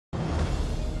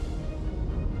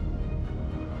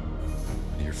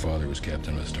father was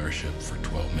captain of a starship for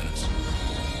 12 minutes.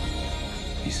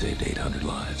 He saved 800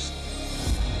 lives,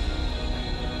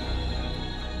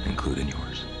 including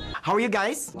yours. How are you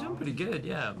guys? Doing pretty good,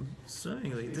 yeah.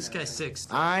 Swimmingly. This guy's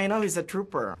 6th. I know, he's a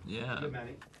trooper. Yeah.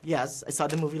 Manny. Yes, I saw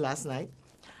the movie last night.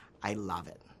 I love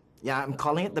it. Yeah, I'm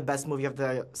calling it the best movie of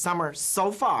the summer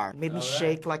so far. Made me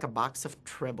shake like a box of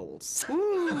tribbles.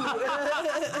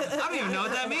 I don't even know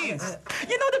what that means.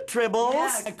 You know the tribbles?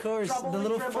 Yeah, of course. The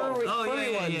little furry Oh,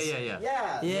 ones. yeah.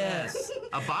 Yeah. Yes.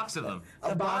 A box of them.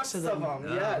 A box of them,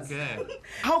 yes. Okay.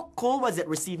 How cool was it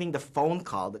receiving the phone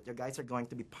call that you guys are going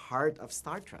to be part of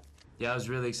Star Trek? Yeah, I was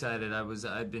really excited.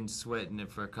 I'd been sweating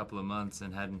it for a couple of months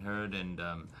and hadn't heard, and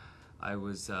I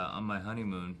was on my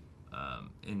honeymoon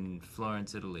in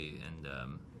Florence, Italy, and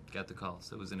got the call.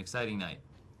 So it was an exciting night.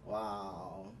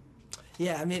 Wow.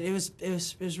 Yeah, I mean, it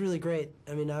was really great.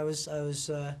 I mean, I was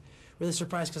really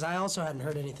surprised because I also hadn't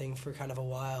heard anything for kind of a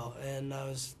while, and I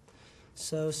was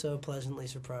so pleasantly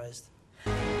surprised.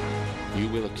 You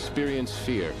will experience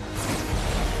fear.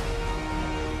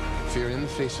 Fear in the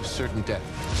face of certain death.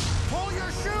 Pull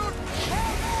your chute!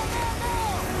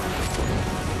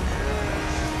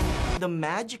 The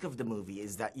magic of the movie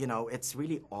is that, you know, it's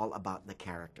really all about the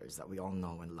characters that we all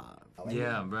know and love.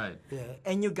 Yeah, right. Yeah.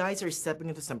 And you guys are stepping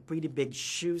into some pretty big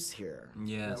shoes here.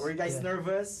 Yes. Were you guys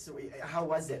nervous? How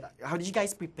was it? How did you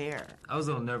guys prepare? I was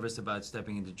a little nervous about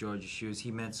stepping into George's shoes.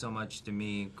 He meant so much to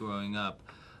me growing up,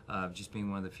 just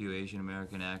being one of the few Asian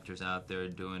American actors out there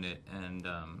doing it, and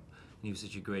he was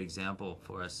such a great example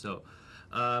for us. So,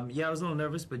 yeah, I was a little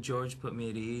nervous, but George put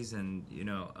me at ease, and you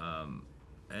know,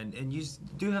 and you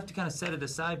do have to kind of set it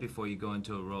aside before you go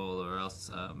into a role, or else,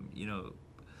 you know,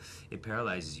 it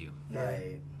paralyzes you.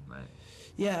 Right. Right.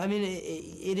 Yeah, I mean,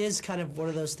 it is kind of one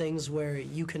of those things where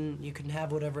you can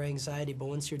have whatever anxiety, but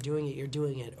once you're doing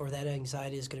it, or that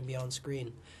anxiety is going to be on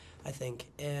screen, I think.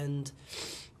 And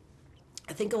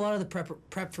I think a lot of the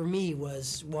prep for me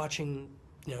was watching,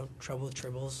 you know, Trouble with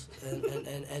Tribbles,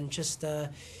 and just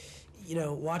you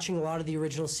know, watching a lot of the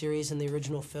original series and the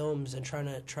original films, and trying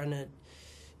to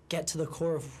get to the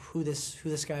core of who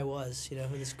this guy was, you know,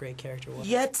 who this great character was.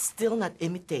 Yet still not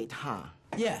imitate, huh?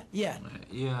 Yeah. Yeah.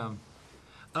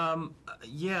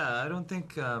 Yeah, I don't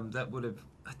think that would have.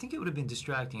 I think it would have been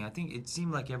distracting. I think it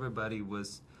seemed like everybody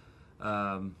was,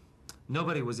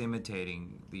 nobody was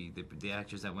imitating the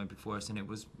actors that went before us, and it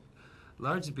was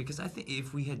largely because I think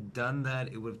if we had done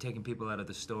that, it would have taken people out of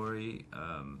the story.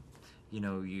 You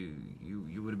know, you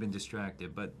would have been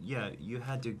distracted. But yeah, you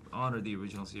had to honor the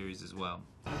original series as well.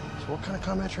 So what kind of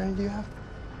combat training do you have?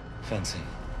 Fencing.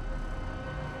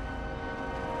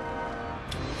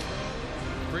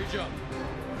 Free jump.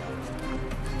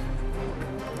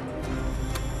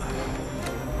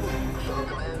 So,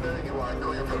 Commander, you are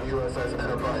clear from USS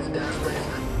Enterprise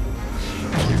airspace.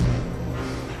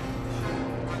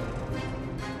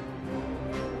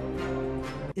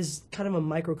 Is kind of a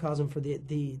microcosm for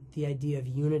the idea of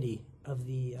unity of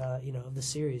the you know, of the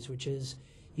series, which is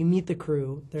you meet the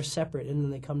crew, they're separate, and then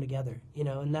they come together, you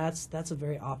know, and that's a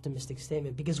very optimistic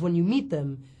statement, because when you meet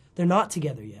them, they're not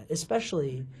together yet,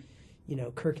 especially, you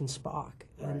know, Kirk and Spock,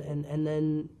 and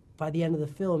then by the end of the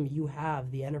film you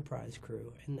have the Enterprise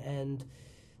crew, and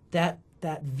that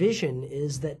vision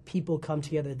is that people come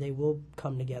together, they will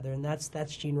come together, and that's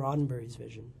Gene Roddenberry's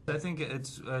vision. I think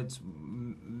it's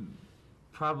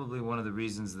probably one of the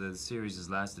reasons the series has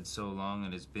lasted so long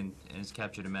and has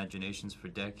captured imaginations for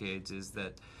decades, is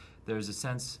that there's a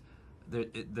sense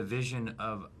that the vision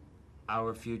of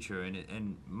our future,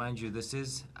 and mind you, this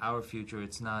is our future.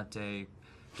 It's not a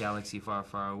galaxy far,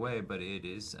 far away, but it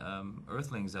is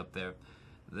Earthlings up there.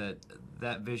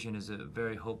 That vision is a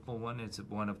very hopeful one. It's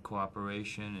one of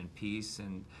cooperation and peace,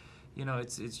 and you know,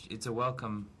 it's a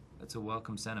welcome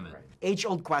sentiment. Right.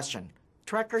 Age-old question: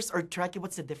 Trekkers or Trekkie?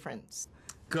 What's the difference?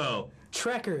 Go.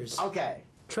 Trekkers. Okay.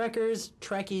 Trekkers.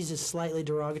 Trekkies is slightly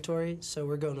derogatory, so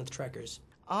we're going with Trekkers.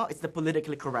 Oh, it's the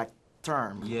politically correct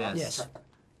term. Yes. Yes.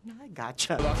 Yeah, I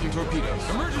gotcha. Locking torpedoes.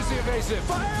 Emergency evasive.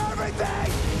 Fire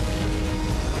everything!